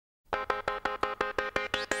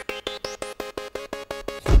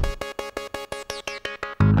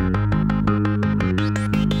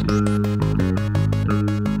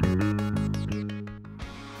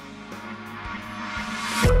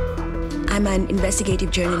an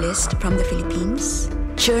investigative journalist from the Philippines.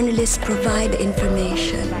 Journalists provide the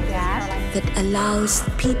information that allows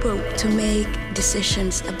people to make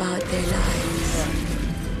decisions about their lives.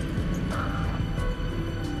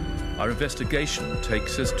 Our investigation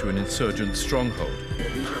takes us to an insurgent stronghold.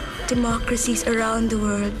 Democracies around the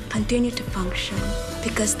world continue to function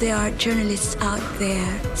because there are journalists out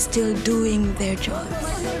there still doing their jobs,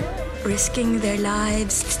 risking their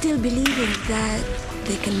lives, still believing that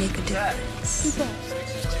they can make a difference.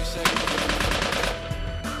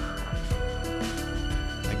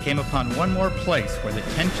 I came upon one more place where the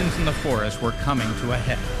tensions in the forest were coming to a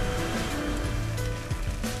head.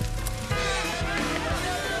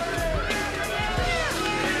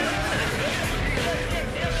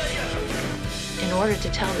 In order to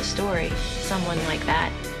tell the story, someone like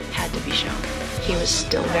that had to be shown. He was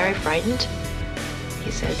still very frightened. He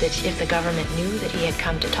said that if the government knew that he had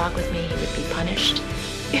come to talk with me, he would be punished.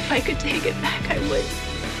 If I could take it back, I would.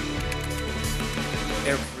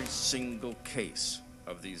 Every single case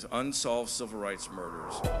of these unsolved civil rights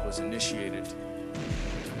murders was initiated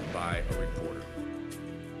by a reporter.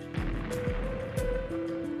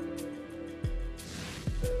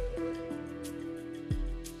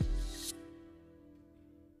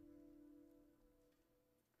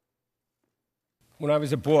 When I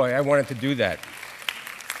was a boy, I wanted to do that.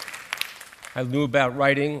 I knew about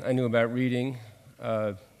writing, I knew about reading,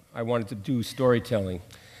 I wanted to do storytelling,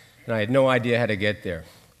 and I had no idea how to get there.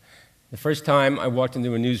 The first time I walked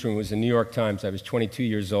into a newsroom was the New York Times. I was 22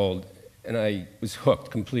 years old, and I was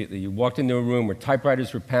hooked completely. You walked into a room where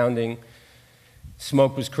typewriters were pounding,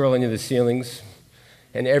 smoke was curling to the ceilings,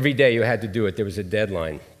 and every day you had to do it. There was a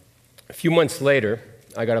deadline. A few months later,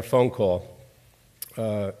 I got a phone call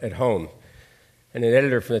at home. And an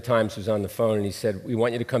editor from the Times was on the phone, and he said, "We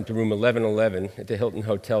want you to come to room 1111 at the Hilton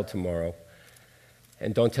Hotel tomorrow,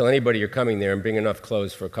 and don't tell anybody you're coming there, and bring enough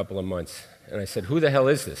clothes for a couple of months." And I said, "Who the hell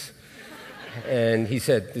is this?" And he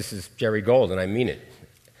said, "This is Jerry Gold, and I mean it."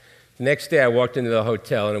 The next day, I walked into the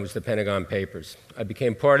hotel, and it was the Pentagon Papers. I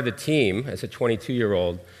became part of the team as a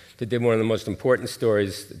 22-year-old that did one of the most important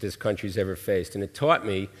stories that this country's ever faced, and it taught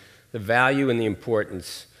me the value and the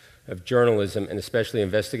importance of journalism, and especially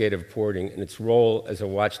investigative reporting, and its role as a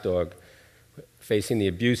watchdog facing the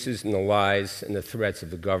abuses and the lies and the threats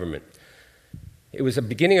of the government. It was the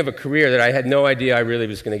beginning of a career that I had no idea I really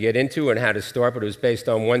was going to get into and how to start, but it was based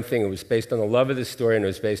on one thing. It was based on the love of the story, and it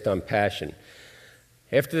was based on passion.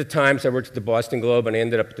 After the Times, I worked at the Boston Globe, and I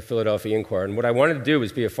ended up at the Philadelphia Inquirer, and what I wanted to do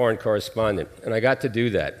was be a foreign correspondent, and I got to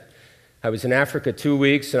do that. I was in Africa 2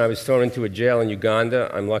 weeks, and I was thrown into a jail in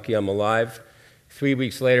Uganda. I'm lucky I'm alive. 3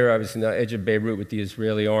 weeks later, I was on the edge of Beirut with the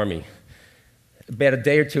Israeli army. About a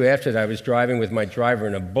day or two after that, I was driving with my driver,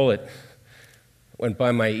 and a bullet went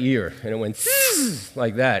by my ear, and it went zzz,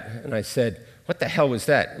 like that. And I said, "What the hell was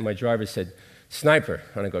that?" And my driver said, "Sniper."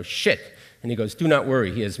 And I go, "Shit." And he goes, "Do not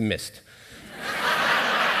worry, he has missed."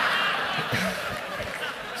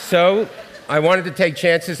 So I wanted to take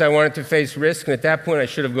chances, I wanted to face risk, and at that point, I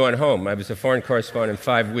should have gone home. I was a foreign correspondent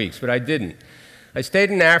 5 weeks, but I didn't. I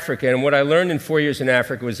stayed in Africa, and what I learned in 4 years in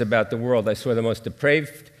Africa was about the world. I saw the most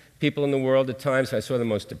depraved people in the world at times, I saw the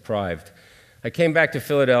most deprived. I came back to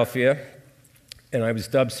Philadelphia, and I was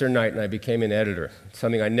dubbed Sir Knight, and I became an editor,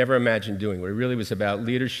 something I never imagined doing. It really was about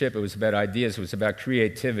leadership, it was about ideas, it was about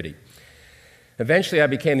creativity. Eventually, I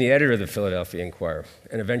became the editor of the Philadelphia Inquirer,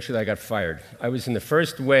 and eventually I got fired. I was in the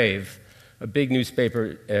first wave of big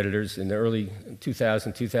newspaper editors in the early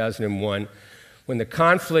 2000, 2001, when the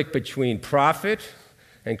conflict between profit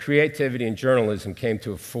and creativity in journalism came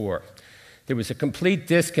to a fore. There was a complete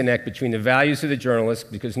disconnect between the values of the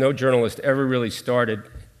journalist, because no journalist ever really started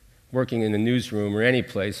working in the newsroom or any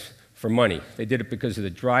place for money. They did it because of the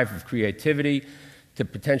drive of creativity, to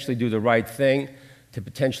potentially do the right thing, to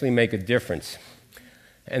potentially make a difference.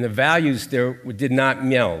 And the values there did not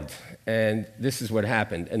meld, and this is what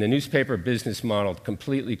happened. And the newspaper business model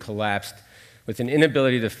completely collapsed, with an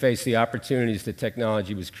inability to face the opportunities that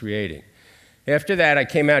technology was creating. After that, I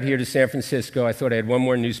came out here to San Francisco. I thought I had one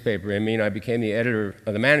more newspaper in me, and I became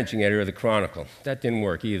the managing editor of the Chronicle. That didn't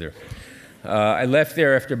work either. I left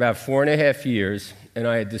there after about 4.5 years, and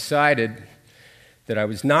I had decided that I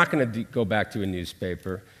was not going to go back to a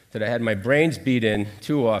newspaper, that I had my brains beat in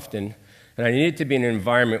too often, and I needed to be in an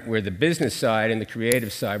environment where the business side and the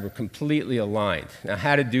creative side were completely aligned. Now,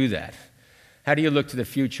 how to do that? How do you look to the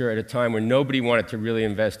future at a time where nobody wanted to really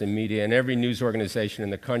invest in media, and every news organization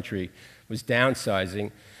in the country was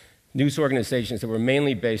downsizing news organizations that were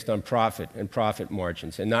mainly based on profit and profit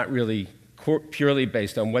margins, and not really purely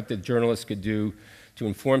based on what the journalists could do to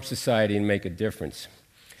inform society and make a difference?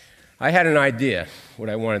 I had an idea what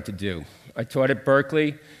I wanted to do. I taught at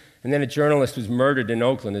Berkeley, and then a journalist was murdered in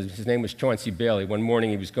Oakland. His name was Chauncey Bailey. One morning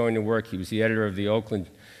he was going to work. He was the editor of the Oakland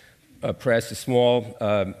Press, a small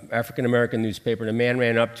African-American newspaper, and a man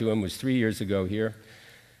ran up to him, it was 3 years ago here,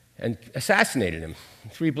 and assassinated him.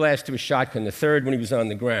 3 blasts to a shotgun, the third when he was on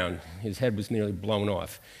the ground. His head was nearly blown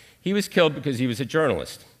off. He was killed because he was a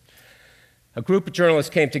journalist. A group of journalists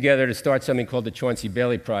came together to start something called the Chauncey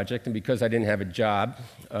Bailey Project, and because I didn't have a job,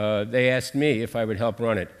 they asked me if I would help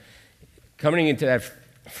run it. Coming into that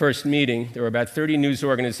first meeting, there were about 30 news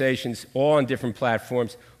organizations, all on different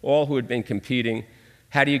platforms, all who had been competing.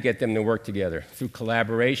 How do you get them to work together? Through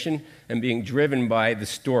collaboration and being driven by the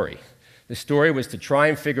story. The story was to try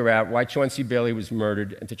and figure out why Chauncey Bailey was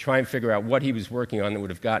murdered and to try and figure out what he was working on that would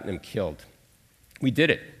have gotten him killed. We did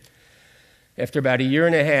it. After about a year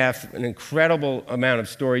and a half, an incredible amount of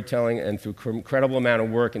storytelling and through an incredible amount of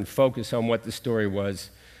work and focus on what the story was,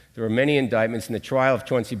 there were many indictments, and the trial of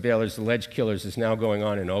Chauncey Bailey's alleged killers is now going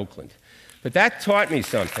on in Oakland. But that taught me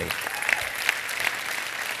something.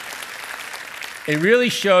 It really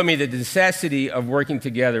showed me the necessity of working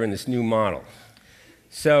together in this new model.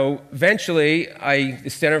 So eventually, the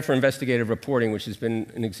Center for Investigative Reporting, which has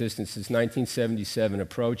been in existence since 1977,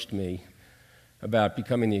 approached me about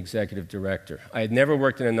becoming the executive director. I had never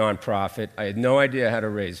worked in a nonprofit. I had no idea how to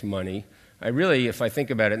raise money. I really, if I think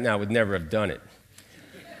about it now, would never have done it.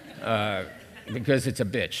 Because it's a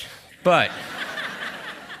bitch. But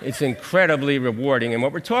it's incredibly rewarding. And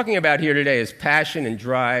what we're talking about here today is passion and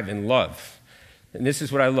drive and love. And this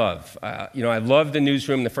is what I love. I loved the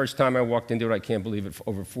newsroom the first time I walked into it. I can't believe it,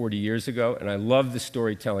 over 40 years ago. And I love the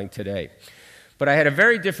storytelling today. But I had a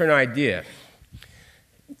very different idea.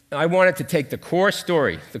 I wanted to take the core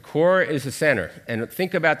story. The core is the center. And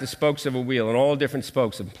think about the spokes of a wheel and all different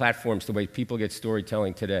spokes and platforms, the way people get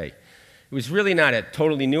storytelling today. It was really not a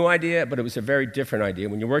totally new idea, but it was a very different idea.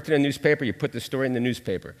 When you worked in a newspaper, you put the story in the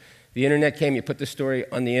newspaper. The internet came, you put the story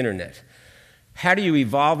on the internet. How do you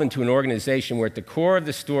evolve into an organization where at the core of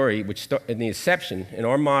the story, which in the inception, and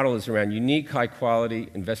our model is around unique, high-quality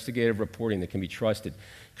investigative reporting that can be trusted,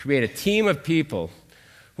 create a team of people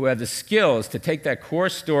who have the skills to take that core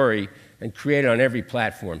story and create it on every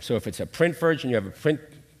platform. So if it's a print version, you have a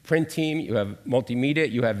print team, you have multimedia,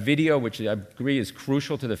 you have video, which I agree is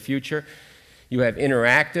crucial to the future. You have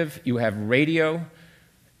interactive, you have radio.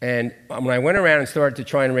 And when I went around and started to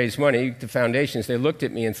try and raise money, the foundations, they looked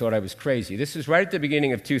at me and thought I was crazy. This is right at the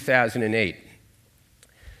beginning of 2008.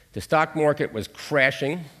 The stock market was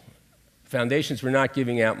crashing. Foundations were not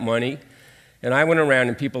giving out money. And I went around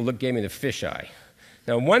and people gave me the fisheye.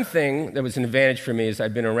 Now, one thing that was an advantage for me is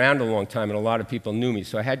I'd been around a long time and a lot of people knew me,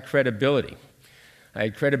 so I had credibility. I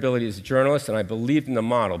had credibility as a journalist, and I believed in the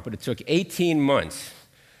model, but it took 18 months,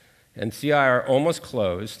 and CIR almost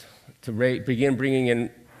closed, to begin bringing in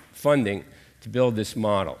funding to build this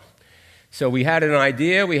model. So we had an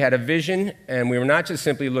idea, we had a vision, and we were not just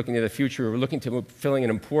simply looking to the future, we were looking to filling an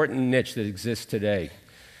important niche that exists today,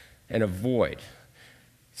 and a void.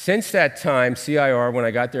 Since that time, CIR, when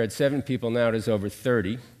I got there, had 7 people, now it is over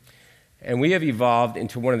 30, and we have evolved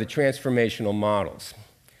into one of the transformational models.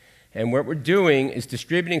 And what we're doing is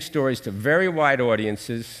distributing stories to very wide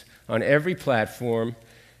audiences on every platform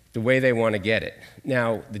the way they want to get it.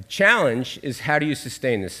 Now, the challenge is how do you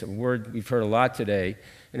sustain this? A word we've heard a lot today.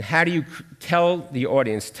 And how do you tell the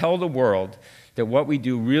audience, tell the world that what we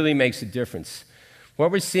do really makes a difference? What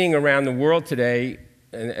we're seeing around the world today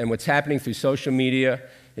and what's happening through social media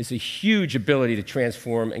is a huge ability to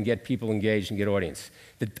transform and get people engaged and get audience.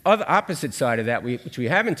 The other opposite side of that, which we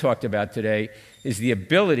haven't talked about today, is the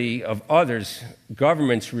ability of others,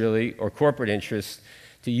 governments really, or corporate interests,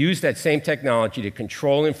 to use that same technology to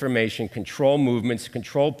control information, control movements,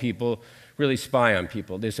 control people, really spy on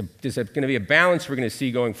people. There's going to be a balance we're going to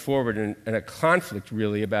see going forward and a conflict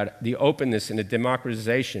really about the openness and the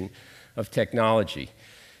democratization of technology.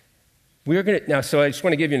 So I just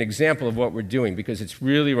want to give you an example of what we're doing because it's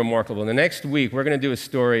really remarkable. In the next week, we're going to do a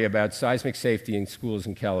story about seismic safety in schools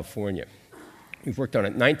in California. We've worked on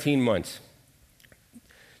it 19 months.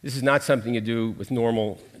 This is not something you do with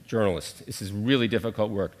normal journalists. This is really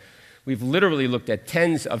difficult work. We've literally looked at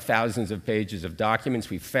tens of thousands of pages of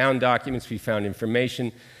documents. We've found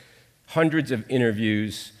information, hundreds of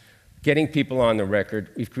interviews, getting people on the record.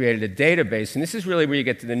 We've created a database, and this is really where you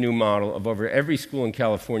get to the new model of over every school in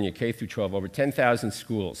California, K through 12, over 10,000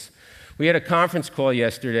 schools. We had a conference call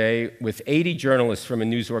yesterday with 80 journalists from a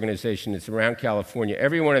news organization that's around California.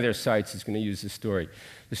 Every one of their sites is going to use this story.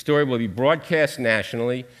 The story will be broadcast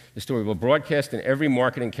nationally. The story will broadcast in every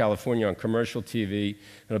market in California on commercial TV.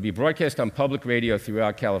 It'll be broadcast on public radio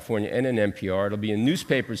throughout California and in NPR. It'll be in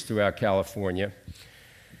newspapers throughout California.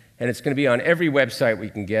 And it's going to be on every website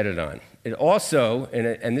we can get it on. It also,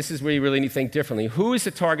 and this is where you really need to think differently, who is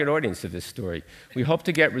the target audience of this story? We hope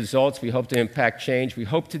to get results. We hope to impact change. We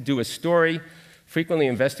hope to do a story. Frequently,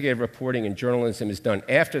 investigative reporting and journalism is done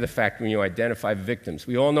after the fact when you identify victims.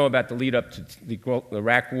 We all know about the lead up to the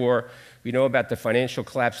Iraq War. We know about the financial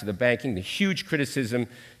collapse of the banking, the huge criticism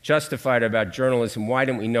justified about journalism. Why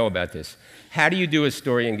didn't we know about this? How do you do a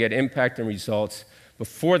story and get impact and results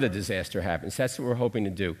before the disaster happens? That's what we're hoping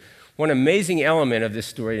to do. One amazing element of this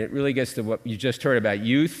story, and it really gets to what you just heard about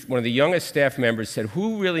youth, one of the youngest staff members said,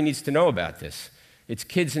 who really needs to know about this? It's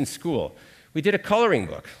kids in school. We did a coloring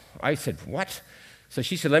book. I said, what? So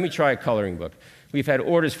she said, let me try a coloring book. We've had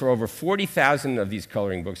orders for over 40,000 of these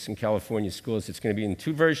coloring books in California schools. It's going to be in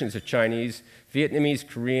 2 versions of Chinese, Vietnamese,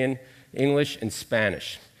 Korean, English, and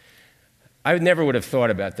Spanish. I never would have thought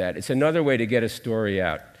about that. It's another way to get a story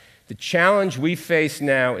out. The challenge we face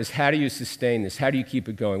now is how do you sustain this? How do you keep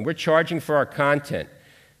it going? We're charging for our content.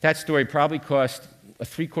 That story probably cost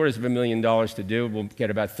 $750,000 to do. We'll get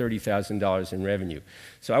about $30,000 in revenue.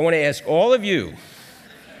 So I want to ask all of you,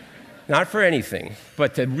 not for anything,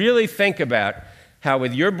 but to really think about how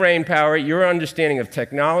with your brain power, your understanding of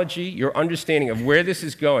technology, your understanding of where this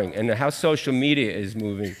is going and how social media is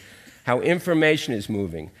moving, how information is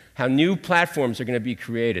moving, how new platforms are going to be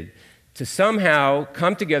created, to somehow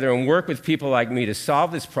come together and work with people like me to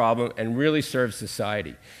solve this problem and really serve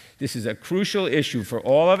society. This is a crucial issue for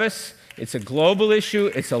all of us. It's a global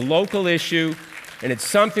issue, it's a local issue, and it's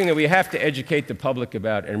something that we have to educate the public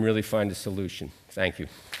about and really find a solution. Thank you.